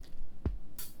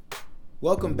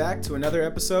Welcome back to another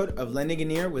episode of Lending an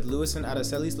Ear with Luis and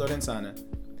Aracelis Lorenzana.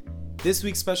 This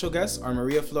week's special guests are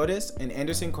Maria Flores and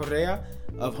Anderson Correa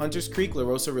of Hunters Creek La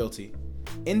Rosa Realty.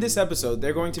 In this episode,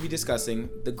 they're going to be discussing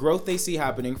the growth they see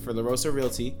happening for La Rosa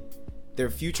Realty,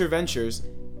 their future ventures,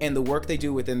 and the work they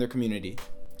do within their community.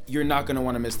 You're not going to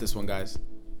want to miss this one, guys.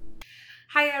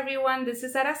 Hi everyone, this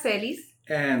is Aracelis.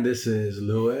 And this is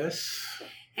Luis.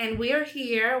 And we are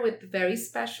here with very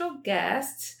special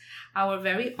guests, our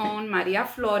very own Maria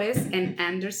Flores and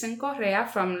Anderson Correa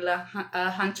from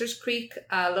Hunters Creek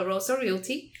La Rosa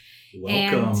Realty.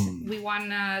 Welcome. And we want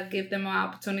to give them an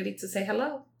opportunity to say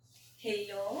hello.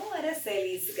 Hello,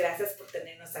 Aracelis. Gracias por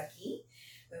tenernos aquí.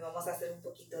 Hoy vamos a hacer un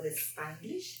poquito de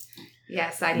Spanglish.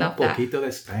 Yes, I love that. Un poquito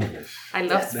de Spanglish. I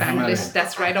love Spanglish.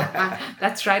 That's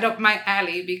right up my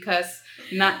alley because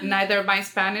neither my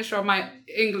Spanish or my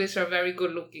English are very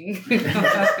good looking.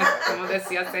 Como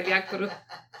decía Celia Cruz.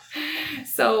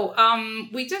 So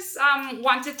we just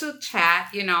wanted to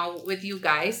chat, with you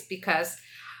guys because,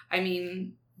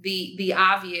 the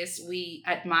obvious, we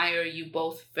admire you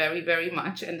both very, very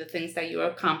much and the things that you're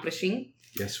accomplishing.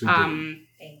 Yes, we do.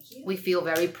 Thank you. We feel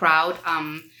very proud,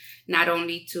 not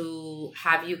only to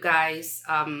have you guys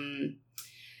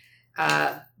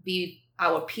be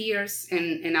our peers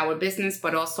in our business,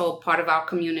 but also part of our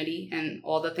community and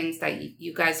all the things that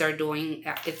you guys are doing.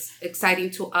 It's exciting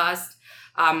to us,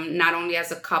 not only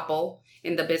as a couple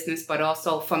in the business, but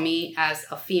also for me as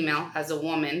a female, as a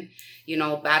woman,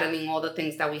 battling all the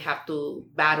things that we have to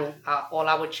battle, all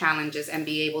our challenges, and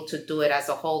be able to do it as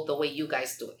a whole the way you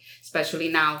guys do it. Especially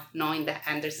now, knowing that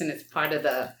Anderson is part of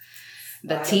the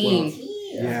team.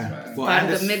 Yeah. Well, Part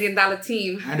of the $1 million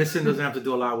team. Anderson doesn't have to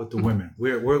do a lot with the women.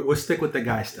 We'll stick with the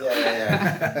guys still.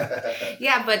 Yeah.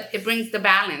 Yeah, but it brings the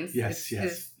balance. Yes.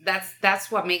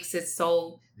 That's what makes it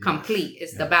so complete.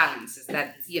 Is the balance. Is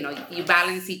that you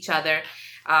balance each other.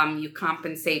 You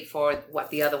compensate for what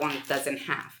the other one doesn't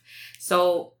have.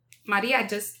 So, Maria,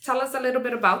 just tell us a little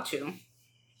bit about you.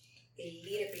 A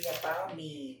little bit about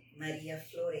me, Maria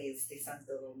Flores de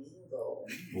Santo Domingo.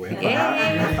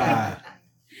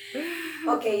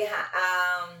 Okay,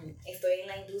 estoy en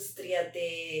la industria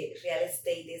de real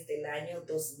estate desde el año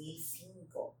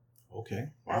 2005.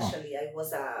 Okay. Wow. Actually, I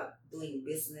was doing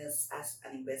business as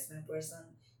an investment person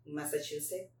in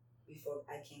Massachusetts before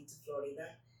I came to Florida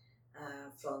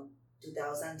from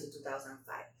 2000 to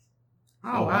 2005.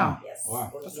 Oh, wow. Yes.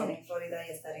 Wow. Porque here in Florida,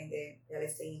 I started in the real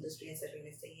estate industry as a real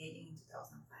estate agent in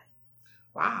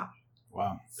 2005.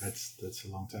 Wow. That's a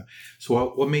long time. So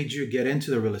what made you get into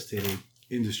the real estate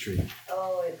industry?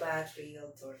 Oh, a bad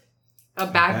realtor. A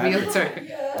bad realtor.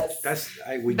 Yes.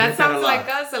 That sounds like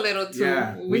us a little too.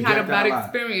 Yeah, we had a bad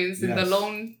experience in the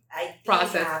loan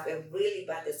process. I have a really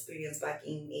bad experience back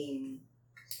in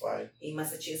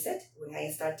Massachusetts when I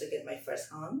started to get my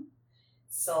first home.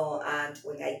 So, and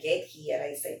when I get here,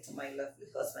 I said to my lovely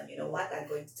husband, you know what, I'm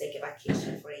going to take a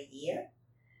vacation for a year.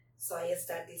 So I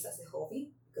started this as a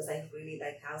hobby because I really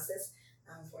like houses.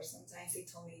 And for some time, he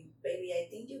told me, baby, I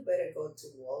think you better go to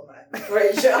Walmart for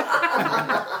a job.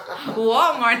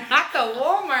 Walmart, not the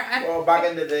Walmart. Well, back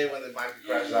in the day when the market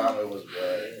crashed out, it was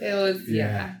good. It was,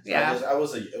 yeah.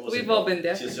 We've all been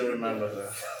there. Just to remember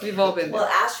that. We've all been there. Well,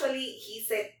 actually, he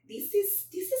said, this is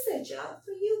a job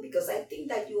for you because I think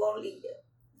that you only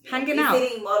hanging out.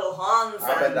 Visiting model homes.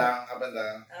 Up and down.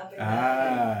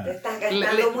 Te estás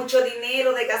gastando mucho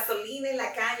dinero de gasolina en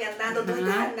la calle andando. ¿Tú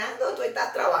estás andando o tú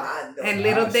estás trabajando? And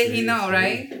little did he know,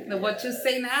 right? What you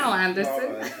say now,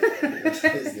 Anderson. It's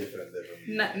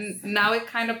different. Now it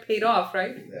kind of paid off,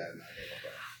 right? Yeah.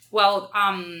 Well,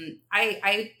 I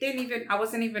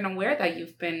wasn't even aware that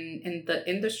you've been in the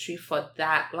industry for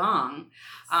that long.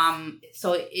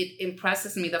 So it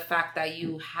impresses me the fact that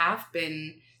you have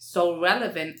been so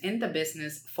relevant in the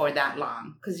business for that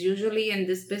long. Because usually in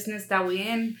this business that we're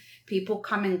in, people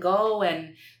come and go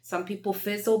and some people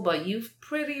fizzle, but you've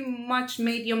pretty much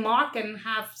made your mark and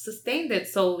have sustained it.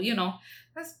 So,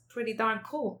 that's pretty darn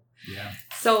cool. Yeah.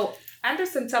 So,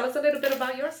 Anderson, tell us a little bit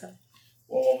about yourself.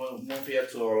 Well, when we moved here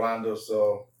to Orlando,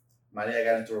 so Maria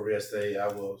got into real estate. I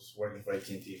was working for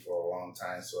AT&T for a long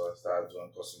time, so I started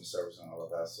doing customer service and all of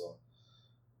that. So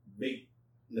big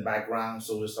in the background,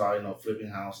 so we started, flipping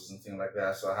houses and things like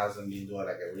that. So I hasn't been doing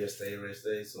like a real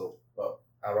estate. So, but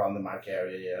around the market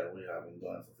area, we have been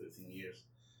doing it for 15 years.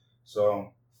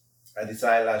 So I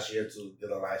decided last year to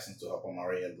get a license to help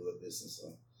Maria do the business.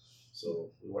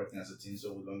 So we're working as a team,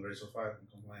 so we're doing great so far. I can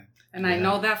complain. And I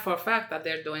know that for a fact that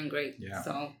they're doing great. Yeah.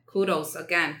 So kudos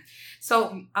again.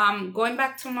 So going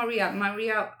back to Maria.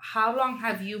 Maria, how long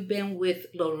have you been with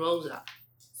La Rosa?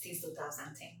 Since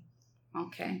 2010.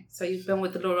 Okay, so you've been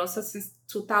with La Rosa since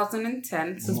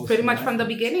 2010, so it's Almost pretty much 9 from the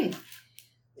years. beginning.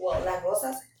 Well, La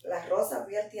Rosa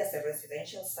Realty as a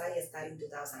residential site started in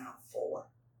 2004.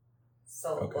 So,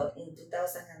 Okay. but in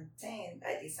 2010,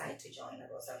 I decided to join La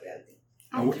Rosa Realty.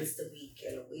 Oh. It used to be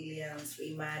Keller Williams,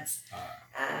 Remax,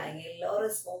 Ah. and a lot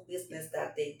of small business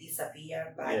that they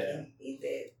disappeared back Yeah. in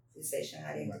the recession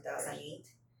in 2008.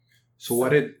 So what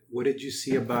did you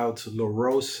see about La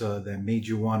Rosa that made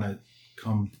you want to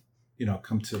come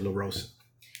to La Rosa?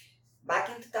 Back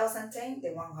in 2010,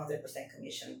 the 100%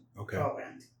 commission Okay.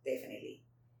 program, definitely.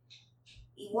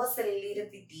 It was a little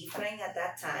bit different at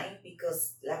that time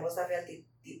because La Rosa Realty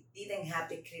didn't have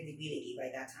the credibility by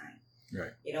that time.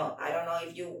 Right. You know, I don't know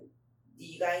if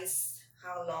you guys,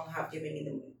 how long have you been in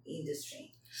the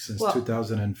industry? Since Well,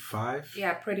 2005?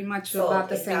 Yeah, pretty much So, about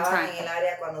the same estaban time. en el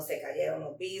área cuando se cayeron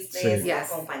los business, Sí. las Yes.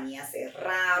 compañías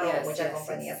cerraron, Yes, muchas yes,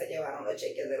 compañías yes. se llevaron los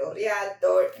cheques de los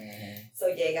realtors. Mm-hmm. So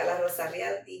llega la Rosa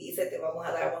Realty y dice, te vamos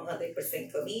a dar 100%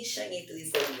 commission. Y tú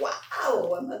dices, wow,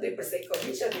 100%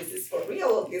 commission, this is for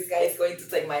real. This guy is going to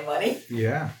take my money.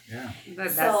 Yeah.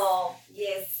 That's So,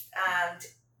 yes, and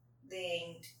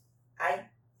then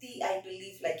I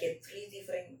believe like a 3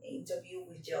 different interview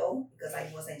with Joe because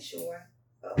I wasn't sure.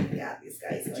 Oh my God, this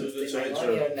guy is going Too to good take to my be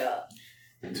money true. or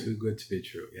not. Too good to be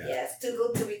true. Yeah. Yes, too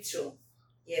good to be true.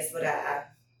 Yes, but I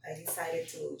decided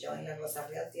to join La Rosa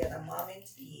Realty at the moment.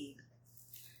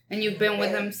 And you've been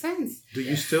with them since. Do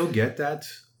you still get that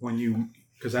when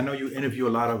because I know you interview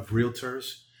a lot of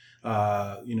realtors.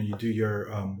 You do your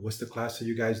what's the class that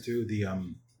you guys do?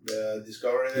 The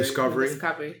Discovery.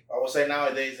 Discovery. I would say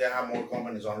nowadays they have more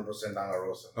companies 100% down La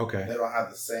Rosa. Okay. They don't have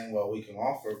the same what we can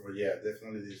offer, but yeah,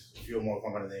 definitely there's a few more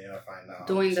companies than you're gonna find now.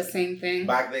 Doing the same thing.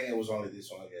 Back then it was only this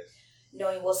one, I guess. No,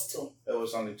 it was 2. It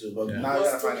was only 2, but Yeah. now It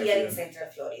you're was gonna 2 find here a in few. Central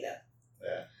Florida.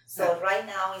 Yeah. So right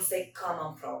now it's a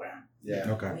common program.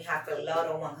 Yeah. Okay. We have a lot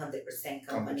of 100%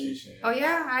 companies. Competition. Oh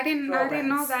yeah, I didn't know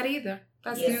Programs. that either.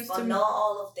 That's Yes, news but to me. not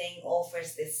all of them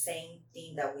offers the same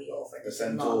thing that we offer. The The same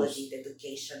technology, tools. the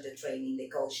education, the training, the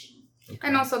coaching.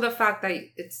 And also the fact that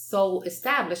it's so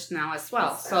established now as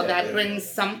well. So Yeah, that yeah. brings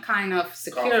some kind of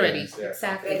security. Confidence, yeah.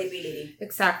 Exactly. Credibility.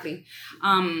 Exactly.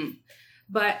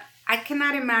 But I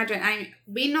cannot imagine.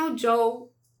 We know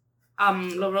Joe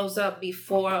La Rosa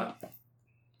before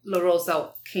La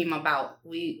Rosa came about.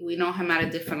 We know him at a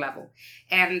different level.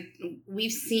 And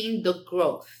we've seen the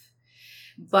growth.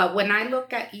 But when I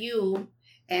look at you,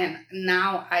 and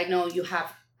now I know you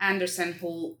have Anderson,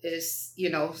 who is,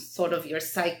 sort of your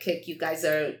sidekick. You guys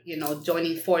are,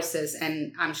 joining forces,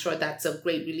 and I'm sure that's a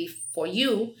great relief for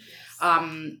you,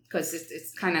 because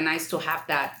it's kind of nice to have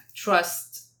that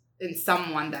trust in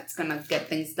someone that's gonna get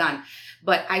things done.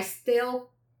 But I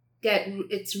still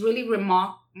it's really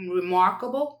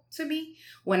remarkable to me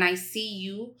when I see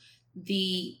you,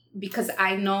 because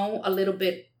I know a little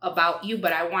bit about you,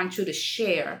 but I want you to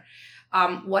share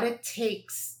what it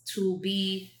takes to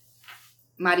be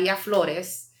Maria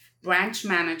Flores, branch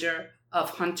manager of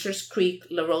Hunters Creek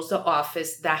La Rosa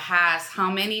office that has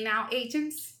how many now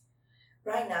agents?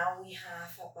 Right now we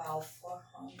have about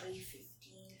 415,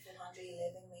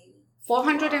 411 maybe.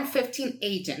 415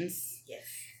 agents. Yes.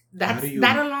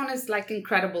 That alone is like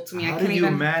incredible to me. How do you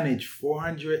manage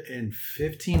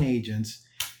 415 agents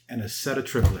and a set of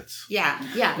triplets? Yeah.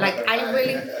 Like I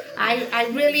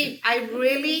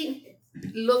really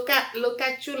look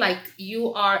at you like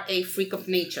you are a freak of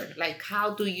nature. Like,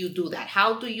 how do you do that?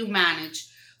 How do you manage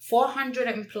 400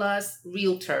 and plus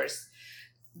realtors?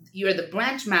 You're the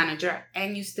branch manager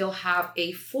and you still have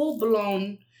a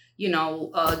full-blown,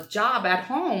 job at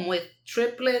home with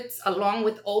triplets along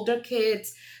with older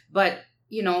kids, but,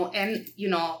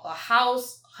 a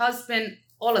house, husband,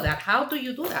 all of that. How do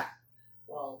you do that?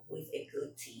 Well, with a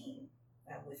good team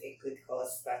and with a good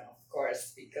husband, of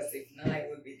course, because if not, I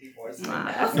would be divorced right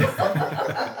now.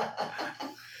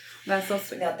 That's so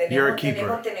sweet. No, You're a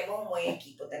keeper. Tenemos un buen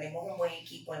equipo. Tenemos un buen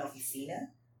equipo en la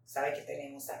oficina. Sabe que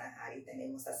tenemos a Nahari,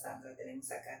 tenemos a Sandra, tenemos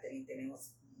a Catherine,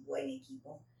 tenemos un buen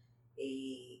equipo.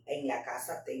 En la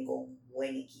casa tengo un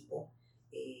buen equipo.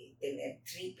 Tener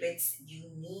triplets, you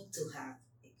need to have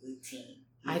a good team.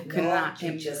 I If cannot not,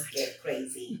 you just imagine. get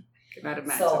crazy. Cannot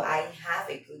imagine. So I have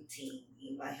a good team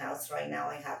in my house right now.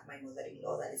 I have my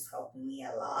mother-in-law that is helping me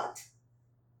a lot.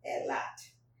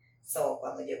 So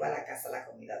cuando llego a la casa, la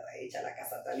comida está hecha, la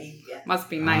casa está limpia. Must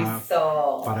be nice.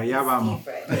 So Para allá it's vamos.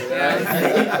 different.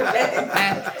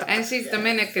 And she's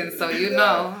Dominican, so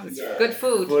it's good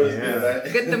food.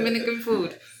 Good Dominican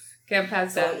food. Can't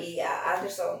pass So, that. y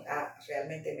Anderson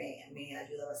realmente me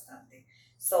ayuda bastante.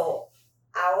 So,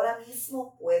 ahora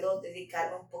mismo puedo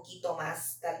dedicarme un poquito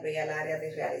más tal vez al área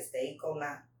de real estate con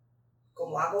la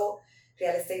como hago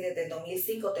real estate desde el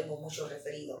 2005, tengo muchos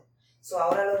referidos. So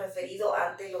ahora los referidos,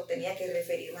 antes los tenía que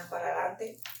referir más para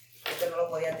adelante, porque no lo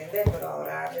podía atender, pero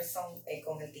ahora Anderson,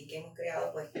 con el team que hemos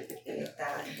creado, pues él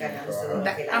está encargándose de lo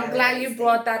que la I'm glad you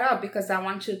brought that up because I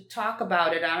want you to talk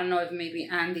about it. I don't know if maybe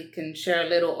Andy can share a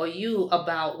little or you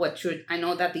about what I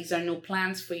know that these are new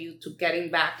plans for you to getting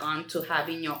back on to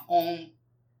having your own,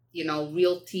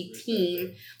 realty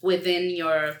team within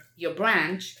your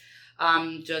branch,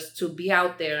 just to be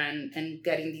out there and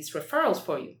getting these referrals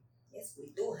for you. Yes,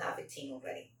 we do have a team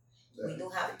already. Yeah. We do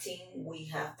have a team. We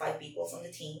have 5 people on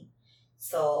the team.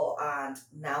 So, and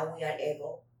now we are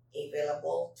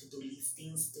available to do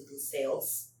listings, to do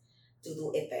sales, to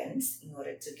do events in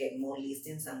order to get more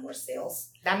listings and more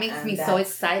sales. That makes me so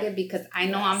excited because I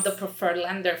know I'm the preferred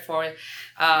lender for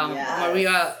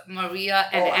Maria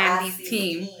and Andy's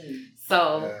team.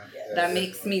 So that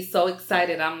makes me so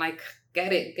excited. I'm like,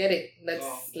 get it.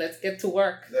 Let's get to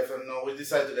work. Definitely. No, we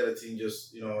decided to get a team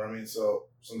just, so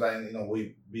sometimes,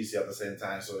 we busy at the same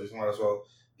time. So it's might as well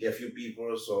get a few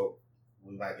people. So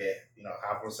we might get,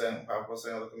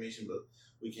 0.5% of the commission, but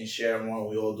we can share more.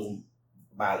 We all do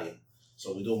value.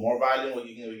 So we do more value.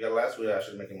 We get less. We're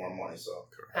actually making more money. So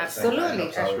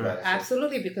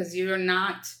absolutely, because you're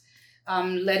not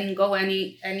letting go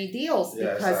any deals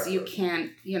because you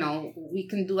can't. We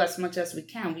can do as much as we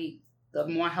can. The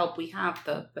more help we have,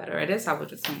 the better it is, I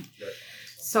would assume. Yeah.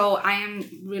 So I am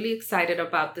really excited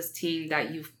about this team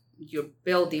that you're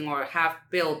building or have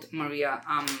built, Maria,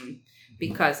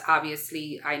 because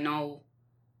obviously I know,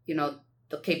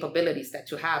 the capabilities that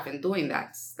you have in doing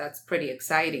that. That's pretty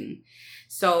exciting.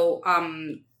 So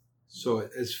so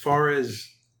as far as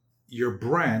your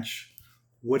branch,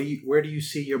 where do you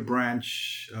see your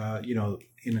branch,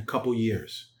 in a couple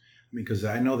years? Because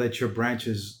I know that your branch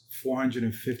is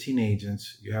 415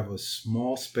 agents. You have a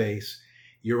small space.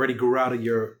 You already grew out of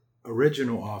your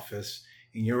original office,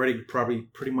 and you're already probably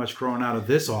pretty much growing out of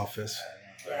this office.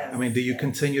 Yes. I mean, do you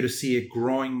continue to see it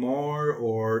growing more,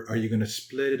 or are you going to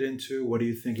split it into? What do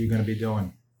you think you're going to be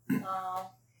doing?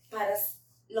 Para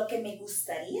lo que me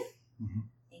gustaría,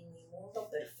 en mi mundo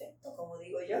perfecto, como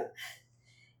digo yo,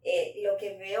 lo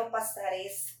que veo pasar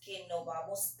es que nos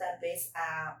vamos tal vez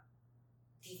a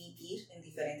dividir en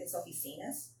diferentes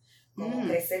oficinas, como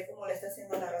crecer como lo está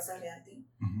haciendo la Rosa Realty,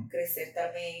 crecer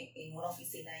tal vez en una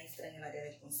oficina extra en el área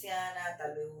de Ponciana,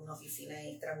 tal vez una oficina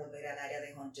extra volver al área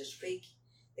de Hunters Creek,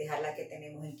 dejar la que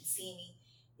tenemos en Kissimmee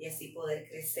y así poder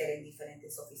crecer en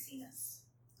diferentes oficinas.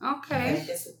 Okay.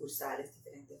 Diferentes sucursales,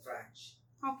 diferentes branch.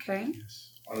 Okay.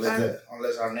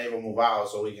 Unless our neighbor move out,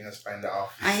 so we can expand the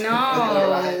office. I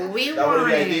know.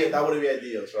 That would be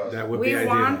ideal. Trust that would be ideal. We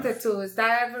wanted to. Is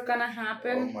that ever gonna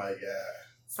happen? Oh my God.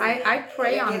 So I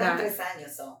pray on that. 3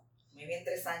 años, so maybe in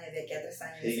 3 años, de aquí a 3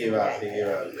 años. He gave up.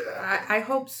 Yeah. I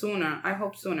hope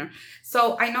sooner.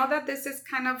 So I know that this is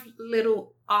kind of a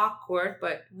little awkward,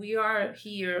 but we are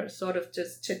here sort of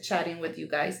just chit-chatting with you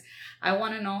guys. I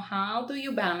want to know, how do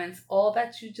you balance all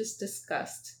that you just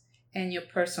discussed in your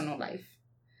personal life?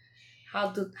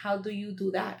 How do you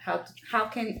do that? How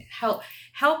can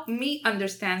help me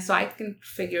understand so I can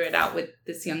figure it out with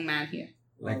this young man here?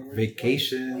 Like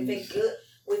vacations.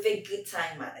 With a good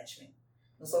time management.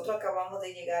 Nosotros acabamos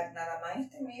de llegar nada más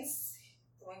este mes,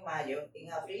 como en mayo. En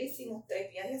abril hicimos 3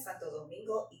 viajes a Santo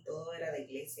Domingo y todo era de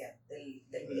iglesia,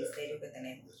 del ministerio que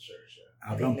tenemos.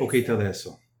 Habla un poquito de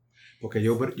eso, porque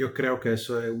yo creo que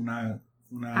eso es una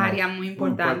área muy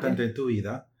importante en tu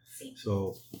vida. Sí.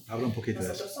 So, habla un poquito de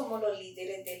eso. Nosotros somos los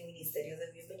líderes del Ministerio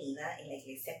de Bienvenida en la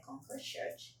iglesia Concord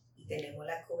Church y tenemos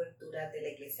la cobertura de la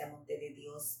iglesia Monte de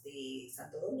Dios de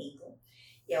Santo Domingo.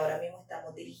 Y ahora mismo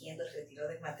estamos dirigiendo el retiro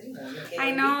del matrimonio.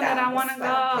 I know that I want to go.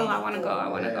 I want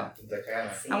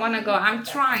to go. I'm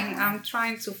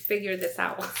trying to figure this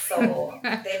out. So,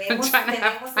 tenemos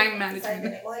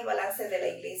el balance de la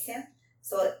iglesia.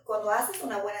 So, cuando haces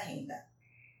una buena agenda,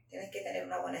 tienes que tener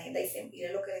una buena agenda. Y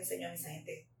es lo que le enseño a mis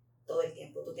agentes todo el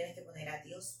tiempo. Tú tienes que poner a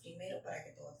Dios primero para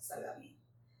que todo te salga bien.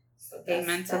 So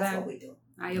Amen to that.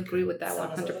 I agree with that 100%.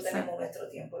 Nosotros tenemos nuestro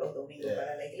tiempo los domingos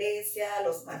para la iglesia,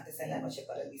 los martes en la noche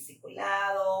para el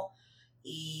discipulado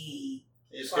y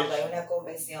cuando hay una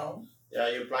convención. Yeah,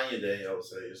 you plan your day, I would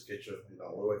say. You schedule,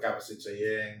 we wake up at 6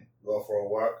 a.m., go for a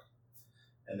walk,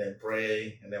 and then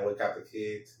pray, and then wake up the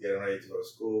kids, get ready to go to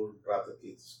school, drop the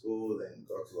kids to school, then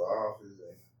go to the office.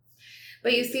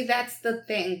 But you see, that's the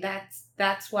thing.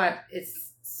 That's what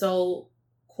is so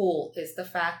cool, is the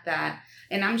fact that,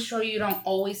 and I'm sure you don't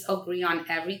always agree on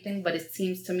everything, but it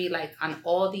seems to me like on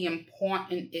all the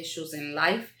important issues in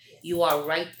life, you are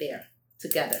right there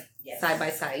together, Yes. side by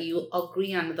side. You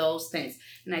agree on those things.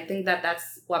 And I think that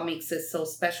that's what makes it so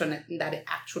special, and that it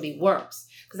actually works.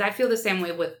 Because I feel the same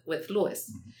way with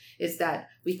Louis, is that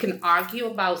we can argue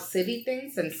about silly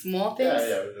things and small things.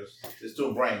 Yeah, because it's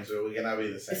two brains, so we cannot be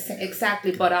the same.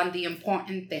 Exactly, but on the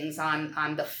important things,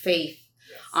 on the faith,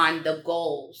 on the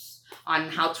goals, on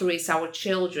how to raise our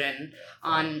children,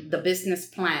 on the business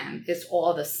plan, it's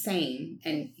all the same.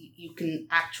 And you can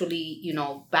actually,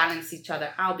 balance each other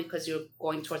out because you're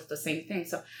going towards the same thing.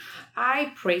 So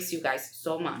I praise you guys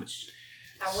so much.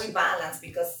 And we balance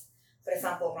because, for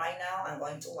example, right now I'm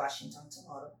going to Washington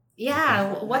tomorrow.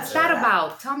 Yeah, what's that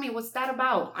about? Tell me, what's that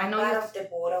about? I'm part of the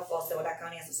board of Osceola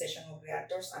County Association of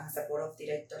Realtors, and as a board of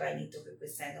director, I need to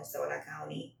represent Osceola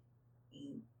County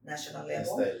in national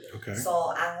level. Okay.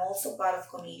 So I'm also part of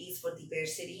committees for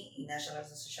diversity in National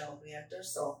Association of Realtors.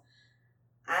 So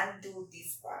I'm doing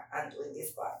this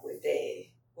part with the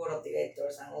board of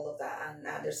directors and all of that, and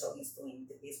Anderson is doing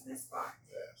the business part.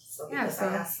 Yes. So because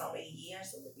I have so many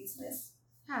years of the business.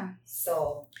 Yeah.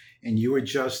 So. And you were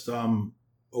just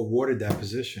awarded that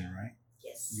position, right?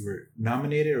 Yes. You were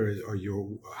nominated, or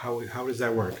you? How does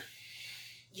that work?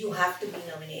 You have to be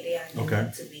nominated and you Okay.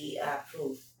 need to be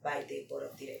approved by the board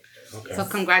of directors. Okay. So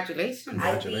congratulations.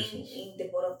 I've been in the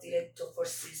board of directors for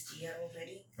 6 years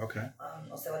already. Okay.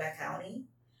 Osceola County,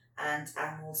 and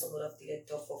I'm also board of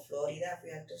director for Florida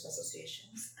Realtors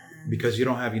Associations. And Because you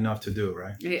don't have enough to do,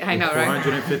 right? Yeah, I know, right?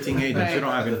 415 agents, Right. you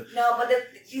don't have enough. no, but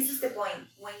this is the point.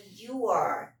 When you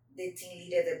are the team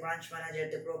leader, the branch manager,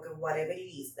 the broker, whatever it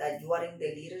is, that you are in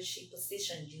the leadership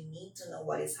position, you need to know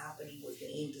what is happening with the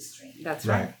industry. That's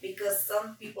right. Right. Because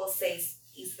some people say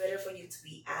it's better for you to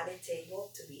be at the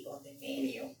table to be on the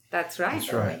menu. That's right. That's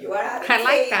So right. when you are at the I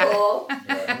like that. table,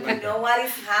 Yeah. you know what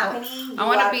is happening. I you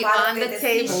wanna are be part on of the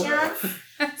table.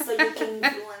 decisions, so you can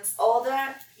influence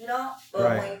other, But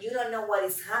Right. when you don't know what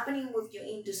is happening with your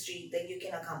industry, then you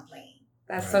cannot complain.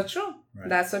 That's Right. so true. Right.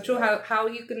 That's so true. How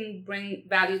you can bring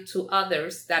value to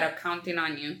others that are counting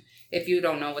on you if you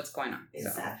don't know what's going on. So.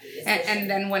 Exactly. And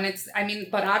then when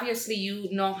but obviously you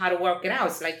know how to work it out.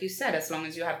 It's like you said, as long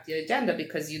as you have the agenda,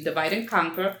 because you divide and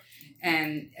conquer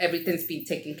and everything's being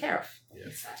taken care of.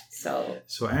 Exactly.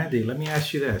 So Andy, let me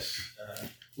ask you this.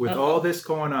 With Uh-oh. all this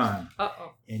going on,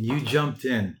 Uh-oh. and you jumped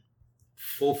in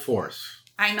full force,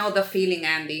 I know the feeling,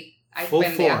 Andy. I've full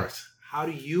been there. force, how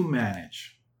do you manage?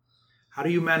 How do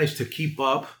you manage to keep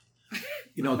up,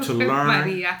 to learn?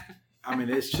 Maria. I mean,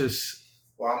 it's just,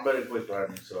 Well, I'm very quick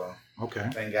learning, so okay.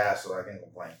 thank God, so I can't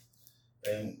complain.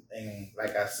 And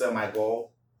like I set my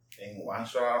goal, and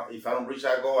if I don't reach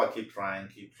that goal, I keep trying.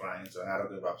 So I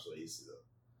don't give up so easy though.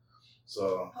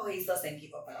 So He doesn't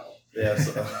give up at all. yeah,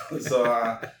 so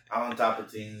I'm on top of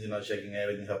things, checking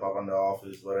everything, help out on the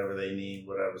office, whatever they need,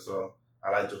 whatever. So I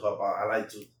like to help out. I like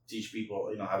to teach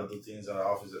people, how to do things in the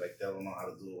office, like tell them how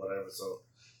to do whatever. So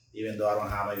even though I don't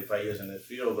have maybe 5 years in the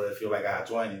field, but I feel like I had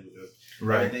 20 because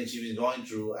Right. everything she's been going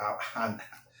through,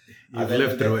 You've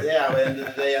lived through it. Yeah, but at the end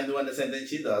of the day, I'm doing the same thing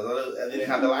she does. I didn't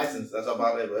have the license. That's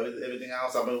about it. But everything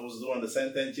else, I was doing the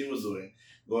same thing she was doing.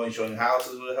 Going showing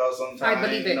houses with her sometimes. I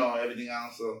believe it. Everything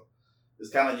else. So it's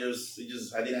kind of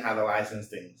just I didn't have the license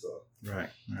thing. So Right.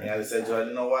 and I said to her,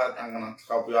 you know what? I'm gonna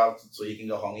help you out so you can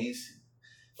go home easy,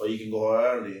 or you can go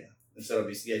early. Instead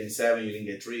of getting 7, you can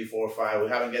get 3, 4, 5. We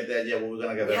haven't get there yet, but we're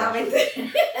gonna get there.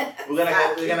 eventually. We're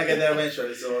gonna get there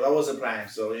eventually. So that was the plan.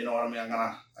 So you know what I mean. I'm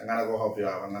gonna go help you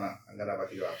out. I'm gonna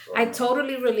back you up. So, I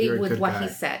totally relate You're a with good what guy. he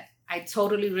said. I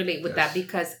totally relate with that Yes.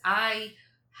 because I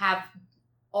have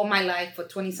all my life for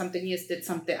 20 something years did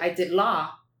something. I did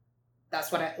law.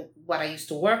 That's what I used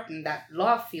to work in, that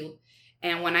law field.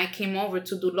 And when I came over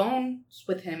to do loans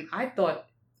with him, I thought,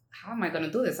 how am I going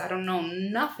to do this? I don't know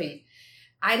nothing.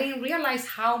 I didn't realize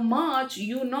how much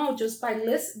you know just by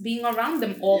being around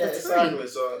them all the time. Exactly.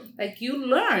 So Like you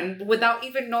learn without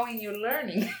even knowing you're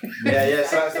learning. yeah.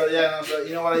 So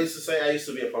you know what I used to say? I used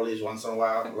to be a police once in a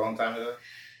while, a long time ago,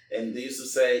 and they used to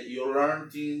say you learn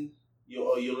things,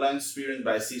 you learn experience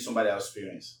by see somebody else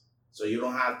experience. So you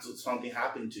don't have to something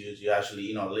happen to you. You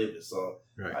actually live it. So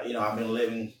Right. I've been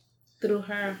living Through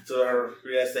her. to her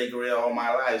real estate career all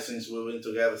my life since we've been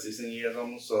together 16 years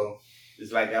almost. So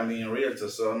it's like I'm being a realtor.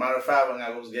 So as a matter of fact, when I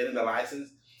was getting the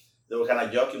license, they were kind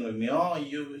of joking with me. Oh,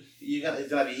 it's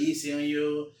gonna be easy on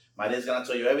you. My dad's gonna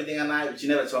tell you everything at night. But she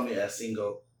never told me a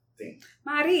single thing.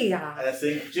 Maria. I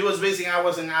think she was basing. I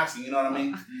wasn't asking. You know what I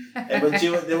mean?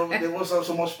 But there was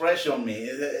so much pressure on me.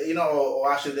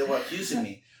 Or actually they were accusing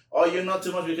me. Oh, you know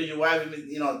too much because your wife,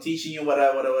 teaching you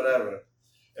whatever.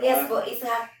 And Yes, when- but it's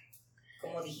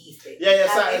como dijiste. Yeah,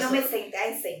 A mí no so- me senté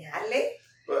a enseñarle.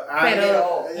 But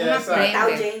Pero yeah, uno exactly. Está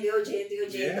aprende.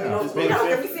 oyendo. Yeah. Y mira lo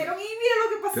que me hicieron y mira lo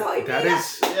que pasó. Y That mira.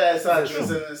 is Yeah, exactly. That's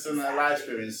true. It's a life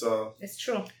experience. So It's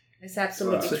true. It's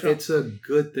absolutely it's, true. it's a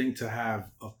good thing to have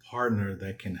a partner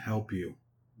that can help you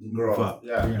grow move up.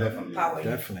 Yeah, you know? definitely. Power.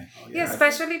 Definitely. Oh, Yeah,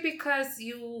 especially because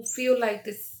you feel like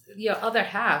this your other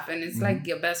half, and it's like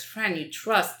your best friend. You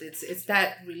trust. It's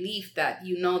that relief that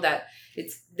you know that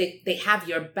it's they have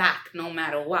your back no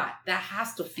matter what. That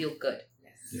has to feel good.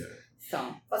 Yeah. So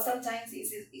But sometimes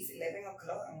it's 11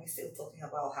 o'clock and we're still talking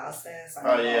about houses. And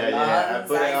Oh yeah, yeah. I'm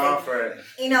putting on for it.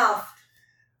 Enough.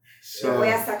 So Voy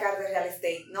a sacar de real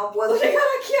estate. No puedo llegar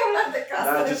aquí a hablar de casa.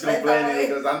 I'm de just complaining préstamo.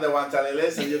 because I'm the one telling,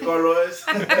 listen, you call Louis.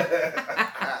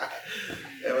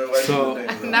 So-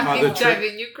 nothing's the tri-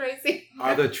 driving you crazy.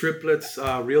 are the triplets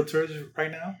realtors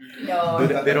right now? No,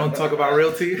 They don't talk about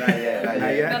realty? Not yet,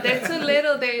 not yet. No, they're too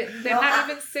little. They're No, not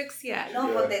even 6 yet. no,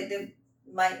 Yeah.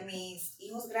 but mis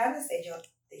hijos grandes, ellos,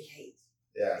 they hate.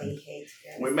 Yeah. They hate.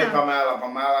 real We estate. met Pamela.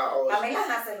 Pamela always, Pamela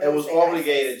has a it real was estate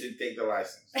obligated license. to take the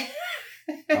license.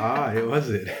 It was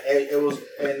it. It was,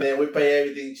 and then we pay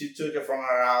everything. She took it from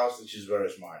her house, and she's very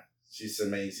smart. She's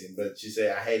amazing, but she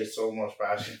said, "I hate it so much,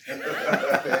 passion."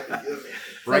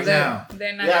 Right now.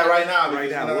 They're not. Yeah, right now. Right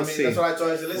because, now, you know we'll what I mean? see. That's what I told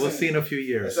her. I said, listen, We'll see in a few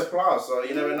years. it's applause, so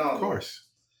you never know. Of course.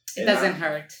 It doesn't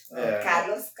hurt. Yeah.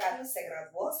 Carlos se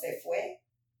graduó, se fue.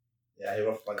 Yeah, he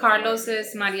was funny. Carlos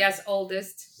is Maria's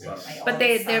oldest, So, My but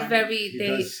oldest they're son. very He they.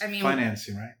 does I mean,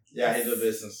 financing, right? yeah, he do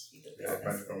business. He do Yeah,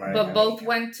 business. funny from but both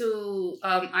went to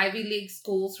Ivy League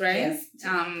schools, right? Yes,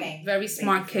 okay. Very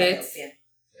smart Thank you, kids. Philadelphia.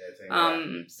 Yeah, thank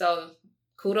God. So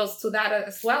kudos to that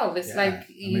as well. It's Yeah. like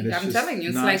I mean, it's I'm just telling you,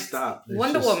 it's like nonstop. It's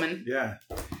Wonder just- Woman. Yeah.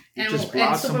 You And- just and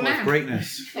blossom with Superman. greatness.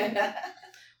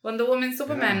 Wonder Woman,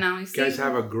 Superman. Yeah. Now you You see, guys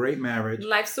have a great marriage,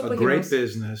 life a great superheroes.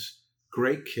 business,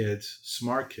 great kids,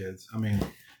 smart kids. I mean,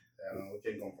 Yeah, no, we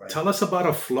can't complain. tell us about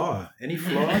a flaw. Any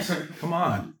flaws? Come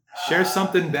on. Share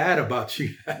something bad about you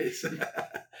guys.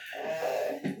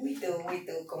 We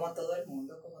do, como todo el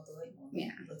mundo. Yeah.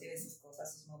 No tiene sus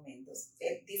cosas, sus momentos.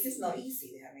 This is not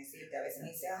easy, déjame decirte. A veces me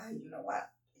dice, ay, you know what,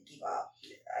 give up.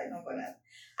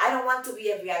 I don't want to be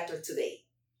a realtor today.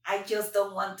 I just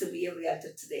don't want to be a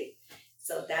realtor today.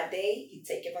 So that day, you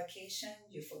take a vacation,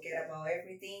 you forget about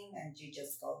everything, and you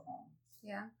just go home.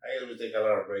 Yeah. I guess we take a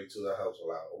lot of break too. That helps a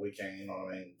lot. We can, you know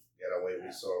what I mean, get away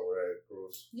with so we're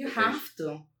cruise. You have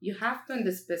to. You have to in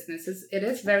this business. It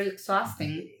is very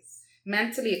exhausting. It is.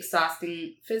 Mentally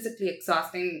exhausting, physically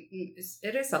exhausting.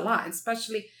 It is a lot,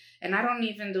 especially, and I don't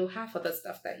even do half of the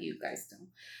stuff that you guys do.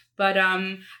 But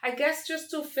I guess just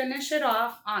to finish it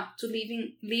off, to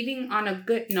leaving on a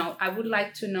good note, I would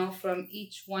like to know from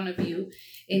each one of you,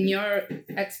 in your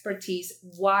expertise,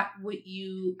 what would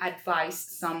you advise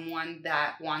someone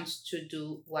that wants to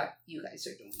do what you guys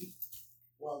are doing?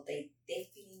 Well, they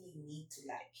definitely need to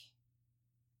like.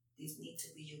 This needs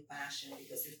to be your passion,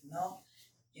 because if not,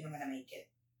 you're not gonna make it.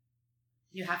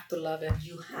 You have to love it.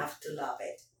 You have to love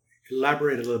it.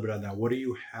 Elaborate a little bit on that. What do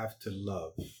you have to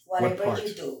love? Whatever part?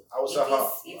 you do. I was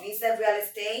If it's a real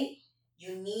estate,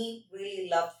 you need really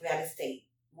love real estate.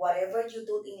 Whatever you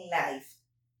do in life,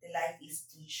 the life is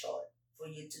too short for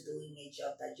you to do in a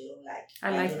job that you don't like. I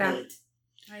and like you that. hate.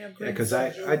 I agree. Yeah, 'cause So I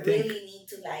you think- really need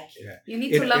to like it. Yeah. You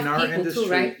need to love people industry,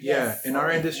 too, right? Yeah, Yes, in our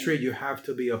okay. industry, you have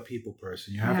to be a people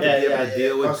person. You have Yeah. to be able to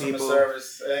deal with customer people.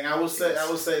 service. And I would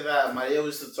say that Maria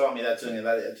used to tell me that too, and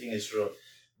that I think is true.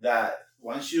 That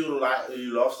once you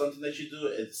love something that you do,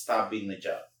 it stop being a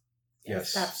job.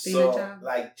 Yes. Stop being So a job.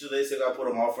 like 2 days ago, I put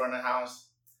an offer in the house.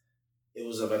 It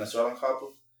was a Venezuelan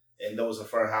couple, and that was a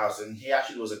first house, and he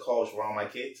actually was a coach for all my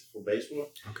kids for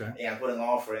baseball. Okay. And I put an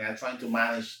offer, and I'm trying to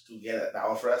manage to get the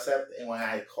offer accepted. And when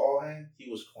I called him, he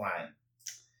was crying,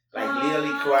 like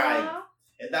literally crying.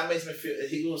 And that makes me feel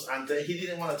he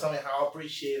didn't want to tell me how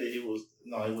appreciated he was.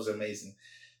 No, it was amazing.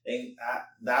 And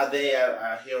that day,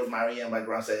 I hear Maria in my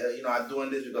background say, I'm doing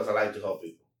this because I like to help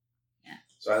people. Yeah.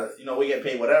 So, we get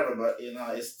paid whatever, but,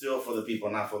 it's still for the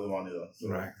people, not for the money, though. So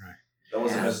Right. that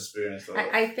was the Yeah. best experience. So.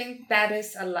 I think that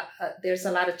is a lot. There's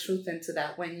a lot of truth into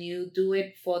that. When you do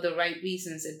it for the right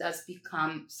reasons, it does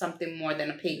become something more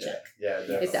than a paycheck. Yeah,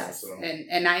 definitely. It does, So,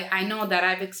 and I know that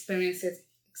I've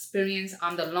experienced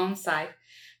on the loan side,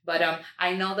 but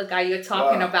I know the guy you're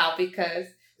talking Wow. about because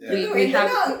yeah.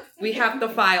 we have the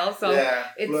file, so Yeah,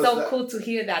 it's plus so that- cool to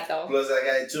hear that though. Plus that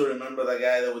guy too. Remember the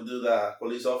guy that would do the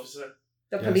police officer?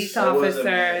 The Yes. police It was officer.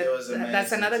 it was amazing,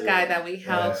 That's another too. guy that we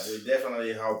help. Yeah, we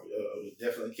definitely help. We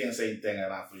definitely can't say anything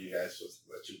enough for you guys. Just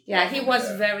let that you. Yeah, he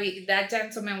was that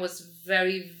gentleman was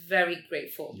very, very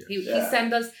grateful. Yes. He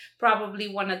sent us probably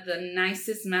one of the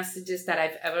nicest messages that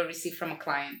I've ever received from a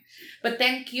client. But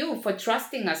thank you for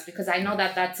trusting us, because I know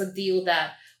that that's a deal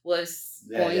that was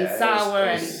going sour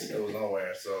it was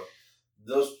nowhere. So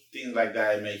those things like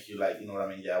that make you like, you know what I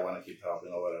mean? Yeah, I want to keep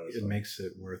helping or whatever. It makes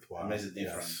it worthwhile. It makes it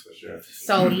different for sure.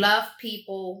 So love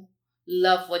people,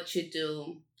 love what you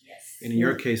do. Yes. And in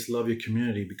your case, love your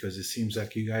community, because it seems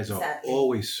like you guys are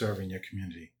always serving your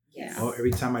community. Yes. Oh,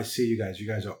 every time I see you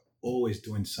guys are always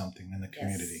doing something in the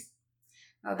community.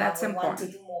 Oh, that's important. We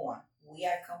want to do more. We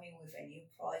are coming with a new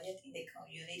project in the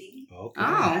community. Okay.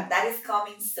 Oh. That is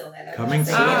coming soon. Coming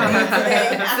soon.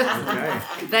 Okay.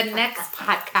 The next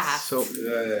podcast. So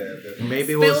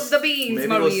maybe Spill the beans, maybe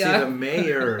Maria. we'll see the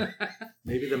mayor.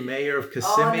 Maybe the mayor of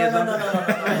Kissimmee. No.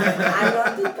 I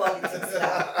don't do politics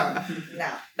now. No.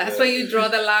 That's where you draw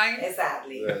the line?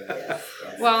 Exactly. Yes.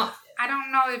 Well, I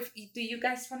don't know if do you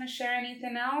guys want to share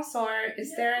anything else, or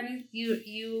is there any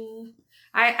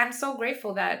I'm so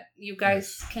grateful that you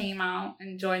guys came out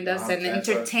and joined us and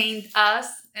entertained us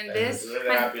in this. Really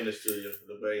happy in the studio.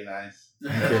 They're very nice.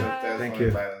 Thank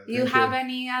you. You have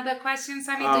any other questions,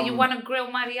 honey? Do you want to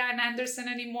grill Maria and Anderson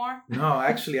anymore? No,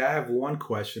 actually, I have one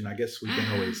question. I guess we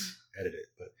can always edit it,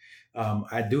 but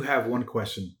I do have one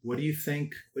question. What do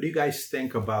you guys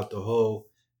think about the whole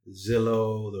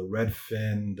Zillow, the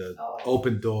Redfin, the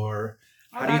Open Door?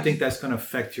 How do you think that's going to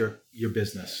affect your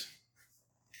business?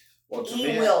 Well, to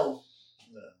It me, will.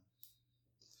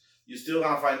 you're still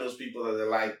gonna find those people that they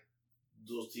like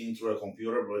those things through a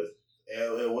computer, but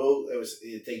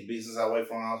it take business away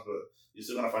from us. But you're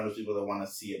still gonna find those people that want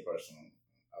to see a person.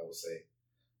 I would say,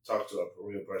 talk to a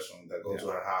real person that go to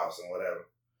her house and whatever.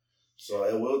 So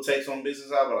it will take some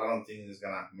business out, but I don't think it's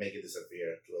gonna make it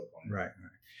disappear to a point. Right.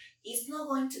 It's not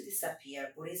going to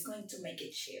disappear, but it's going to make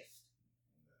it shift.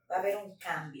 Va a haber un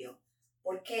cambio.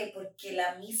 ¿Por qué? Porque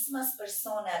las mismas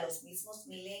personas, los mismos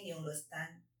millennials lo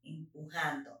están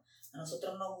empujando. A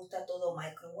nosotros nos gusta todo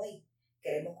microwave.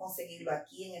 Queremos conseguirlo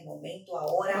aquí en el momento,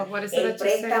 ahora. El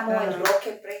préstamo, el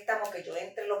roque préstamo, que yo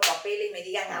entre los papeles y me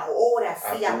digan ahora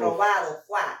sí, aprobado,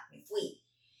 me fui.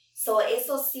 So,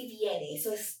 eso sí viene,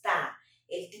 eso está.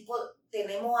 El tipo,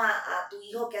 tenemos a tu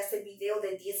hijo que hace video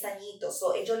de 10 añitos.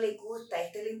 So, ellos les gusta,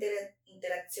 esta es la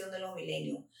interacción de los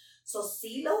millennials. So,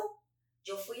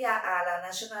 yo fui a la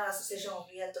National Association of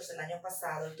Realtors el año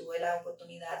pasado y tuve la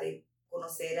oportunidad de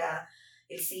conocer a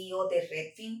el CEO de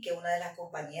Redfin, que es una de las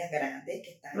compañías grandes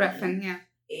que están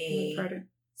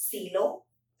Redfin, Zillow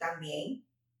también.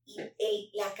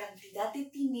 Y la cantidad de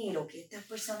dinero que estas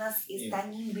personas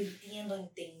están invirtiendo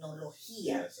en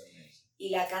tecnología y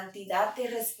la cantidad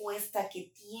de respuesta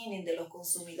que tienen de los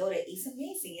consumidores es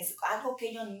amazing. Es algo que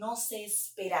ellos no se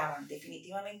esperaban.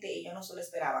 Definitivamente ellos no se lo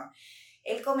esperaban.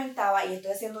 Él comentaba, y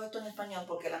estoy haciendo esto en español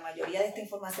porque la mayoría de esta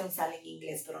información sale en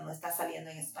inglés, pero no está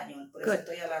saliendo en español, por eso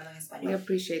estoy hablando en español. We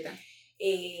appreciate that.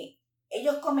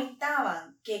 Ellos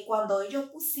comentaban que cuando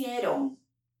ellos pusieron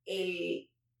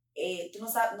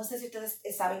no sé si ustedes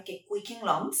saben que Quicken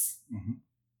Loans,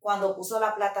 cuando puso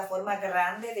la plataforma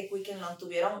grande de Quicken Loans,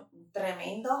 tuvieron un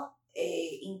tremendo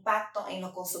impacto en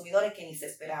los consumidores que ni se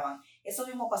esperaban. Eso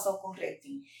mismo pasó con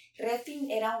Redfin. Redfin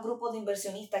era un grupo de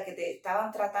inversionistas que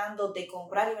estaban tratando de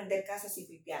comprar y vender casas y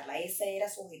flipearla. Ese era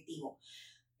su objetivo.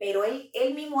 Pero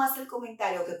él mismo hace el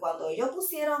comentario que cuando ellos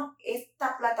pusieron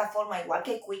esta plataforma, igual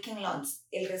que Quicken Loans,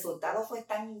 el resultado fue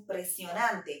tan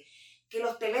impresionante que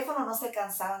los teléfonos no se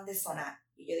cansaban de sonar.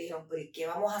 Y ellos dijeron, ¿pero qué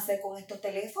vamos a hacer con estos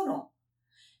teléfonos?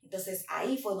 Entonces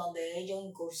ahí fue donde ellos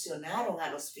incursionaron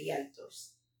a los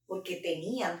realtors, porque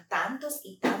tenían tantos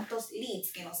y tantos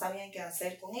leads que no sabían qué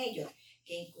hacer con ellos,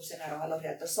 que incursionaron a los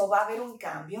realtors. So, va a haber un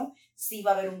cambio, sí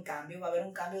va a haber un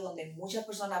cambio donde muchas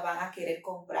personas van a querer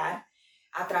comprar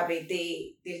a través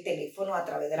del teléfono, a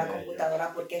través de la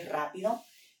computadora, porque es rápido,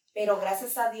 pero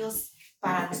gracias a Dios,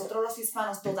 para nosotros los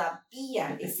hispanos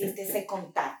todavía existe ese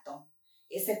contacto,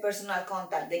 ese personal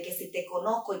contact, de que si te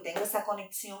conozco y tengo esa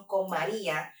conexión con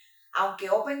María, aunque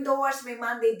Open Doors me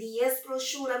mande 10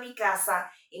 brochuras a mi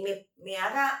casa y me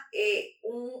haga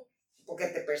porque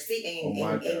te persiguen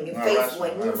en Facebook,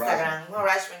 en Instagram,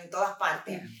 en todas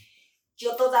partes,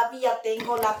 yo todavía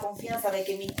tengo la confianza de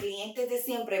que mis clientes de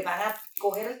siempre van a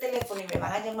coger el teléfono y me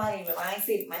van a llamar y me van a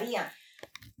decir, María,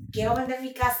 quiero vender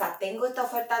mi casa, tengo esta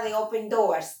oferta de Open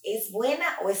Doors, ¿es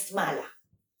buena o es mala?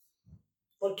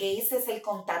 Porque ese es el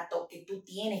contacto que tú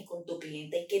tienes con tu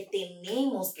cliente y que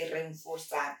tenemos que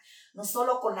reforzar, no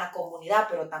solo con la comunidad,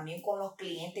 pero también con los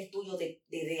clientes tuyos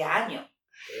de años.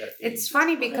 It's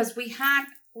funny because we had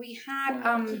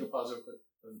take a pause real quick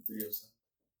for the video stuff.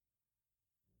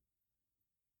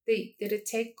 Did it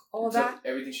take all So that?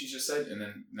 everything she just said, and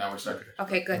then now we're starting.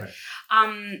 Okay, good.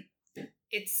 Right.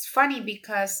 It's funny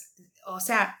because, o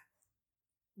sea,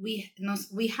 we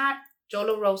had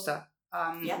Jolo Rosa,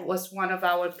 was one of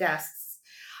our guests,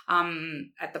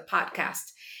 at the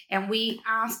podcast, and we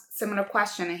asked similar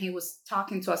question, and he was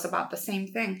talking to us about the same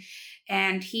thing,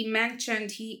 and he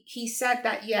mentioned he said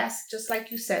that yes, just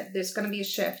like you said, there's going to be a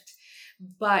shift.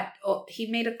 But he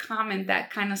made a comment that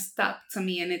kind of stuck to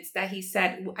me, and it's that he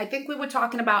said, I think we were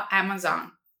talking about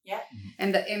Amazon,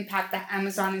 and the impact that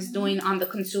Amazon is doing on the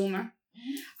consumer,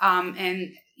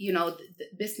 and the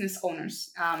business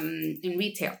owners in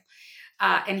retail,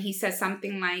 and he said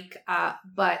something like,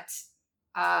 but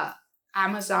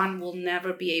Amazon will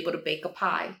never be able to bake a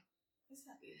pie.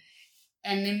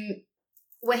 And then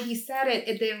when he said it,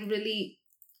 it didn't really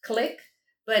click.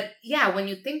 But yeah, when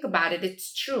you think about it,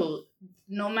 it's true.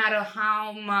 No matter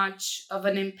how much of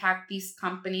an impact these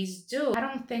companies do, I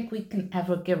don't think we can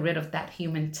ever get rid of that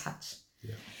human touch.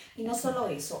 Yeah. Y no solo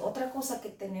eso, otra cosa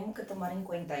que tenemos que tomar en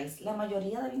cuenta es la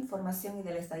mayoría de la información y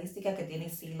de la estadística que tiene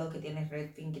Silo, que tiene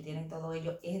Redfin, que tiene todo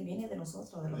ello, viene de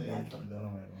nosotros, de los realtors.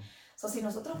 So, si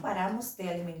nosotros paramos de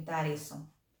alimentar eso,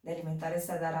 de alimentar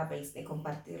esa database, de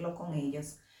compartirlo con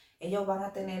ellos van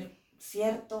a tener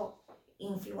cierto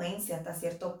influencia hasta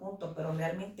cierto punto, pero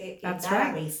realmente el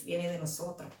database viene de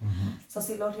nosotros. So,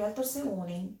 si los realtors se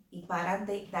unen y paran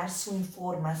de dar su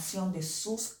información de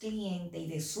sus clientes y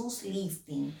de sus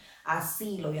listings a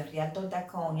Silo y a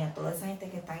Realtor.com y a toda esa gente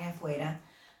que está allá afuera,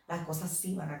 las cosas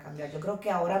sí van a cambiar. Yo creo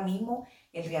que ahora mismo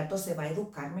el realtor se va a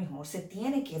educar mejor, se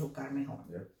tiene que educar mejor.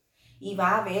 Y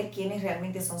va a ver quiénes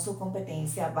realmente son su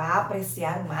competencia, va a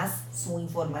apreciar más su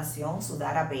información, su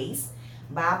database,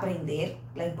 va a aprender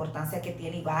la importancia que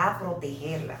tiene y va a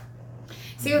protegerla.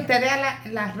 Sí,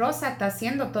 la Rosa está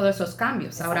haciendo todos esos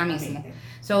cambios ahora mismo.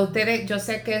 So, yo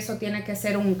sé que eso tiene que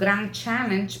ser un gran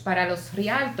challenge para los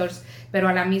realtors, pero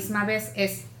a la misma vez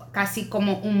es casi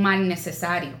como un mal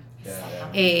necesario.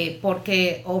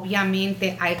 Porque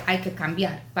obviamente hay que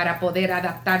cambiar para poder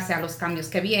adaptarse a los cambios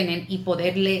que vienen y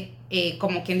poderle,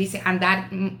 como quien dice, andar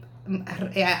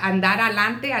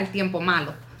adelante al tiempo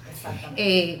malo.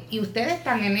 Y ustedes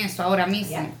están en eso ahora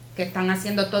mismo, que están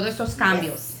haciendo todos esos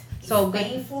cambios. So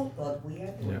painful, but we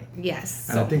are doing it. Yes.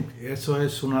 And I think eso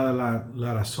es una de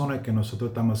las razones que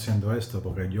nosotros estamos haciendo esto,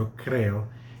 porque yo creo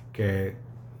que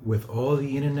with all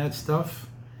the internet stuff,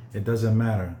 it doesn't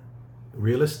matter.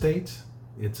 Real estate,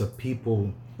 it's a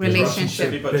people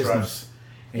relationship business,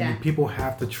 and people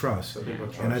have to trust.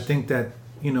 And I think that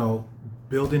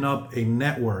building up a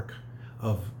network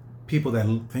of people that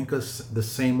think us the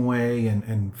same way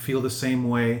and feel the same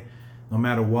way, no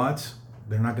matter what,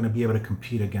 they're not going to be able to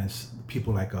compete against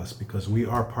people like us, because we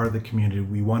are part of the community.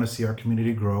 We want to see our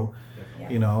community grow,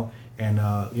 and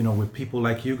with people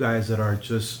like you guys that are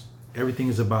just, everything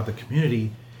is about the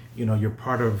community. You're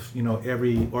part of,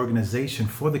 every organization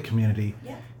for the community.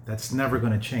 That's never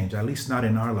going to change, at least not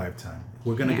in our lifetime.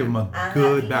 We're going to give them a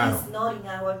good battle. It's not in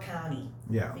our county.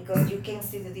 Yeah. Because you can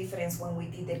see the difference when we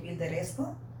did the Build the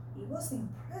Respo. It was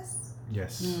impressive.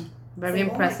 Yes. Very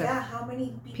impressive. Oh my God, how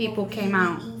many people came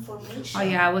out. Information Oh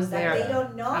yeah, I was there. They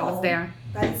don't know. I was there.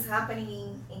 That is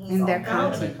happening in their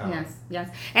county. Yes.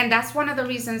 And that's one of the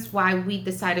reasons why we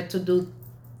decided to do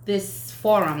this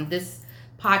forum, this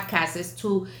podcast, is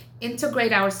to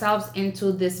integrate ourselves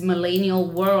into this millennial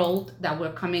world that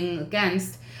we're coming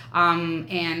against,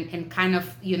 and kind of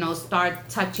start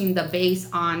touching the base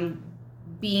on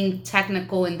being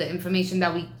technical in the information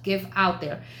that we give out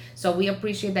there. So we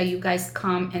appreciate that you guys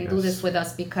come and do this with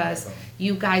us, because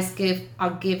you guys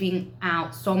are giving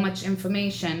out so much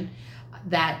information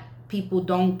that people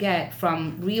don't get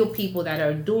from real people that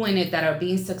are doing it, that are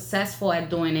being successful at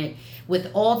doing it, with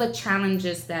all the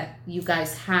challenges that you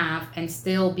guys have and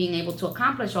still being able to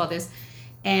accomplish all this.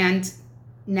 And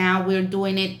now we're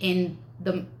doing it in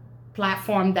the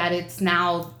platform that it's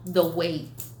now the way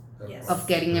of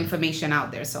getting information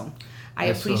out there. So I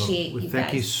appreciate you guys.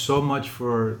 Thank you so much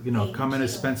for coming and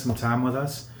spend some time with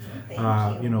us.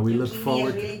 Thank you. We You look give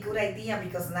forward. me a really good idea,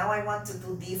 because now I want to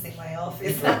do this in my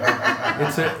office.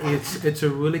 It's a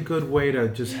really good way to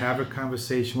just have a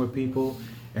conversation with people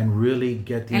and really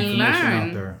get the And information learn.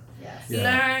 out there.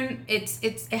 Learn.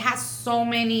 It has so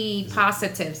many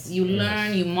positives. You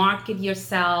learn, you market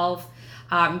yourself,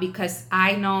 because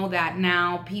I know that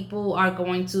now people are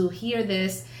going to hear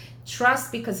this,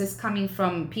 trust, because it's coming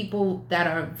from people that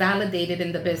are validated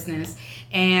in the business,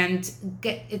 and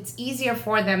it's easier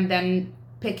for them than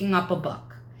picking up a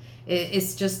book.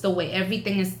 It's just the way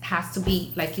everything has to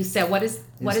be, like you said. What is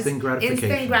Instant gratification.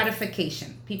 Instant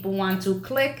gratification. People want to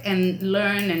click and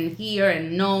learn and hear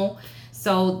and know.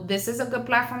 So this is a good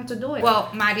platform to do it. Well,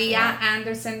 Maria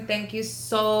Anderson, thank you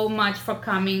so much for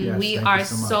coming. Yes, We thank are you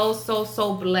so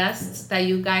so blessed that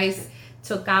you guys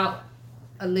took out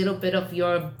a little bit of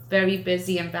your very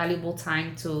busy and valuable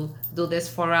time to do this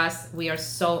for us. We are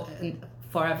so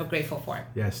forever grateful for it.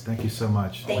 Yes, thank you so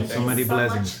much. Thank so you many so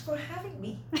blessings. much for having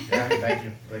me. Yeah, thank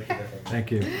you. Definitely. Thank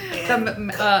you.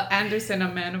 Anderson,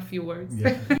 a man of few words.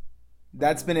 Yeah.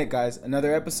 That's been it, guys.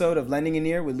 Another episode of Lending an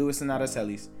Ear with Lewis and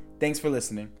Aracelis. Thanks for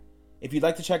listening. If you'd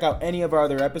like to check out any of our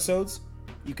other episodes,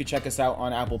 you can check us out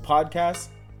on Apple Podcasts,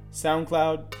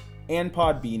 SoundCloud, and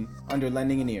Podbean under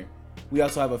Lending an Ear. We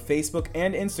also have a Facebook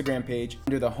and Instagram page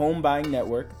under the Home Buying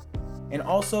Network. And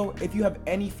also, if you have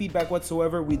any feedback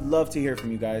whatsoever, we'd love to hear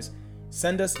from you guys.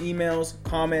 Send us emails,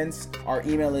 comments. Our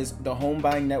email is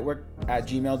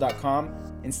thehomebuyingnetwork@gmail.com.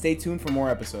 And stay tuned for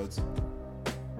more episodes.